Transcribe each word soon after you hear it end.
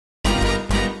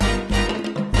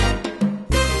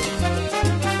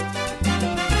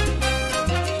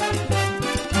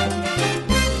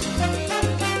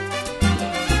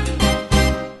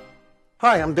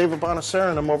Hi, I'm David Bonacera,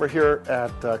 and I'm over here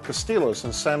at Castillo's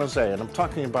in San Jose, and I'm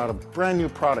talking about a brand new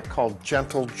product called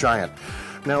Gentle Giant.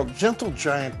 Now, Gentle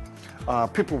Giant,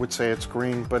 people would say it's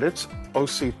green, but it's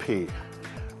OCP,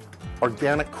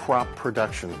 Organic Crop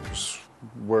Production, is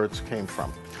where it came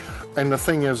from. And the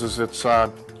thing is it's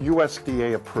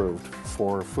USDA approved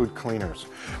for food cleaners.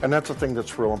 And that's a thing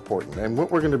that's real important. And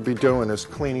what we're going to be doing is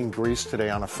cleaning grease today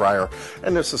on a fryer.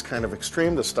 And this is kind of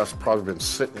extreme. This stuff's probably been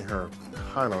sitting here,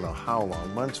 I don't know how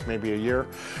long, months, maybe a year.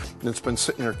 And it's been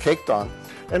sitting here caked on.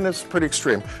 And it's pretty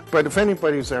extreme. But if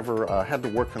anybody's ever had to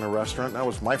work in a restaurant, that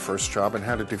was my first job, and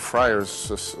had to do fryers,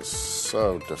 this is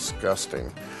so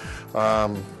disgusting.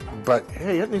 But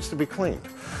hey, it needs to be cleaned.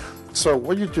 So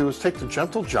what you do is take the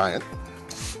Gentle Giant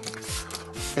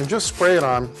and just spray it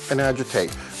on and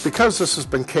agitate. Because this has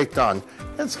been caked on,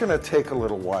 it's going to take a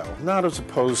little while. Not as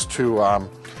opposed to,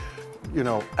 you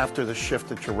know, after the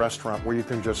shift at your restaurant where you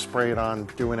can just spray it on,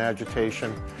 do an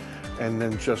agitation, and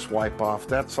then just wipe off.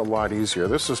 That's a lot easier.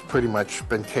 This has pretty much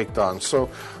been caked on. So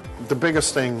the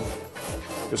biggest thing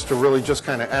is to really just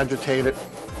kind of agitate it.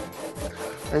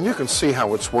 And you can see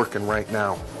how it's working right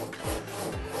now.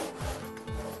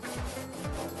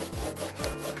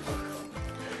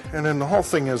 And then the whole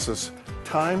thing is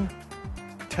time,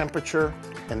 temperature,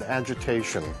 and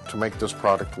agitation to make this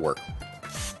product work.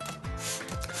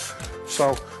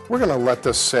 So we're going to let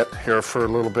this sit here for a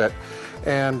little bit,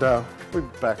 and we'll be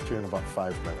back to you in about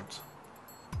 5 minutes.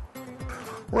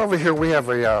 Well, over here we have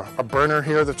a burner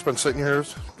here that's been sitting here.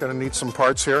 It's going to need some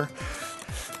parts here.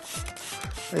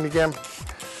 And again,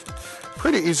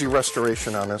 pretty easy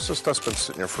restoration on this. This stuff's been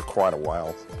sitting here for quite a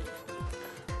while.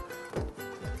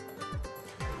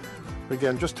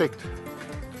 Again, just take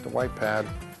the white pad.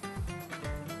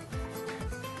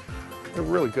 They're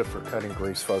really good for cutting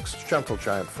grease, folks. It's Gentle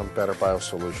Giant from Better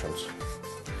Biosolutions.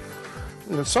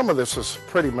 And then some of this is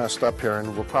pretty messed up here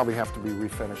and will probably have to be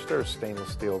refinished. There's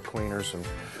stainless steel cleaners and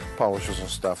polishes and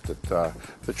stuff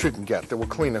that you can get that will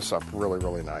clean this up really,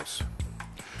 really nice.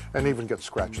 And even get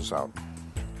scratches out.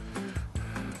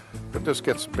 But this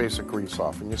gets basic grease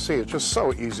off. And you see, it's just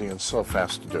so easy and so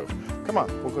fast to do. Come on,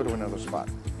 we'll go to another spot.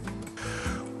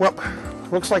 Well,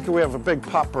 looks like we have a big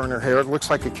pot burner here. It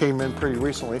looks like it came in pretty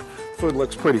recently. Food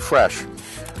looks pretty fresh.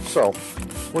 So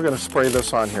we're going to spray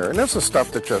this on here. And this is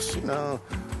stuff that just, you know,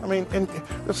 I mean,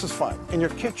 this is fine. In your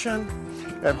kitchen,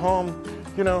 at home,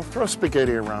 you know, throw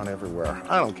spaghetti around everywhere.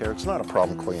 I don't care. It's not a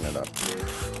problem cleaning it up.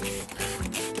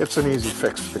 It's an easy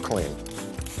fix to clean.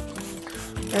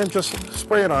 And just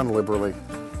spray it on liberally.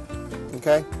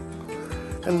 Okay?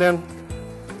 And then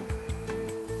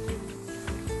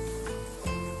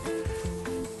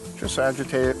just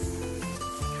agitate it.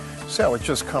 See how it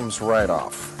just comes right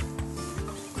off.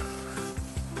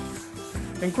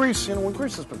 And grease, you know, when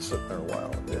grease has been sitting there a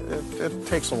while, it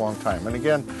takes a long time. And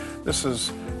again, this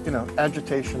is, you know,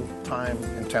 agitation, time,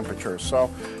 and temperature. So,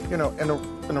 you know,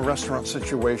 in a restaurant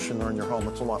situation or in your home,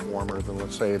 it's a lot warmer than,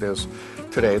 let's say, it is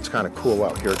today. It's kind of cool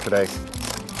out here today.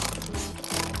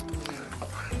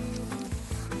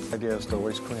 The idea is to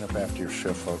always clean up after your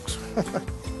shift, folks.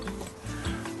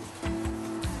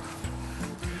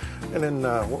 And then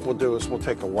what we'll do is we'll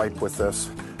take a wipe with this.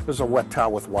 There's a wet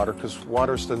towel with water because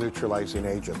water's the neutralizing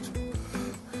agent.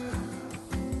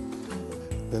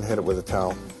 Then hit it with a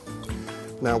towel.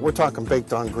 Now we're talking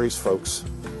baked on grease, folks.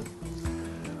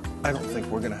 I don't think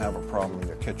we're going to have a problem in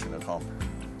your kitchen at home.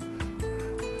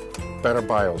 Better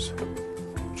Bios,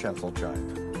 Gentle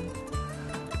Giant.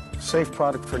 Safe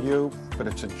product for you, but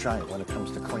it's a giant when it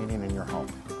comes to cleaning in your home.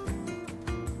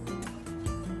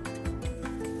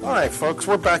 All right, folks,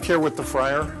 we're back here with the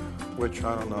fryer, which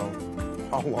I don't know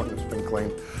how long it's been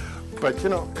cleaned. But, you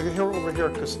know, over here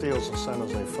at Castillo's in San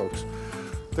Jose, folks,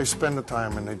 they spend the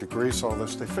time and they degrease all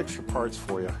this. They fix your parts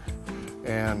for you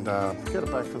and get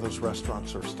it back to those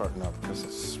restaurants that are starting up, because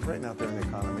it's right now during the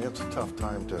economy, it's a tough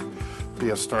time to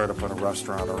be a startup in a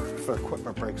restaurant, or if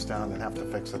equipment breaks down and have to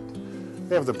fix it.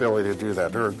 They have the ability to do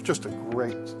that. They're just a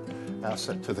great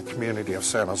asset to the community of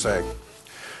San Jose.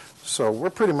 So we're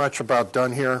pretty much about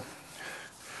done here.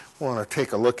 We want to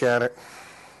take a look at it.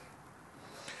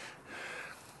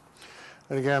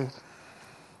 And again,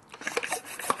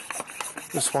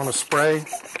 just want to spray.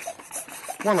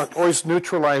 Want to always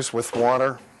neutralize with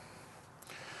water.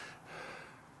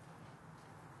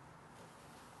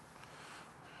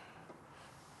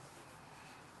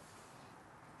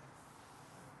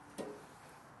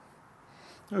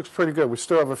 Looks pretty good. We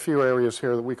still have a few areas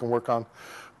here that we can work on,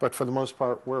 but for the most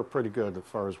part, we're pretty good as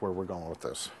far as where we're going with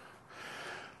this.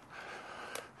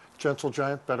 Gentle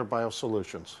Giant, Better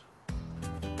Biosolutions.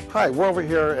 Hi, we're over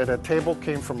here at a table,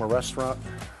 came from a restaurant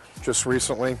just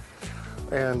recently,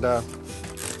 and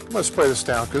I'm going to spray this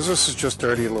down because this is just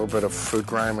dirty, a little bit of food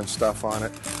grime and stuff on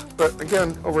it. But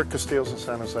again, over at Castillo's in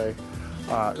San Jose,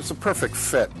 it's a perfect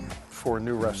fit for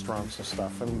new restaurants and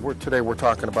stuff. And today we're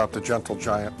talking about the Gentle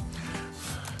Giant.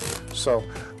 So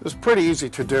it's pretty easy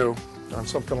to do on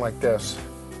something like this.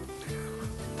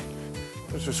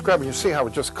 As you're scrubbing, you see how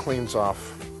it just cleans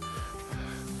off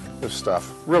this stuff.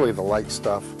 Really the light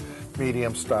stuff,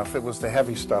 medium stuff. It was the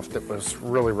heavy stuff that was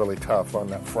really, really tough on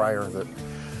that fryer that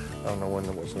I don't know when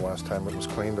it was the last time it was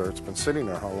cleaned or it's been sitting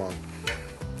there how long.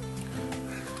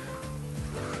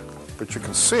 But you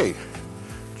can see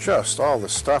just all the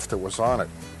stuff that was on it.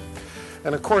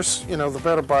 And of course, you know, the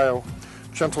VetaBio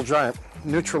Gentle Giant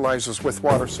neutralizes with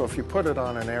water, so if you put it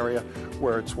on an area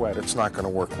where it's wet, it's not going to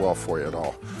work well for you at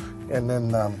all. And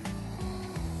then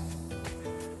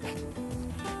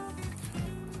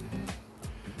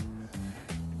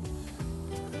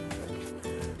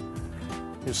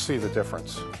you see the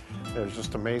difference. It was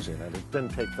just amazing, and it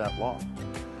didn't take that long.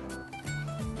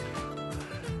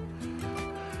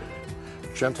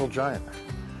 Gentle Giant.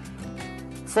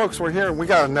 Folks, we're here, and we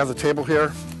got another table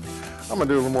here. I'm going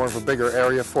to do a little more of a bigger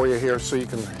area for you here so you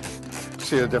can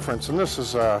see the difference. And this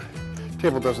is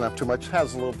table doesn't have too much. It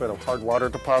has a little bit of hard water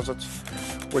deposits,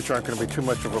 which aren't going to be too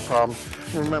much of a problem.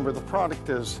 And remember, the product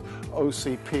is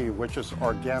OCP, which is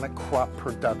Organic Crop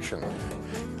Production.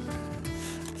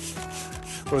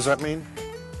 What does that mean?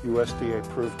 USDA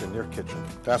approved in your kitchen.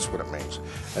 That's what it means.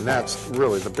 And that's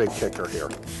really the big kicker here.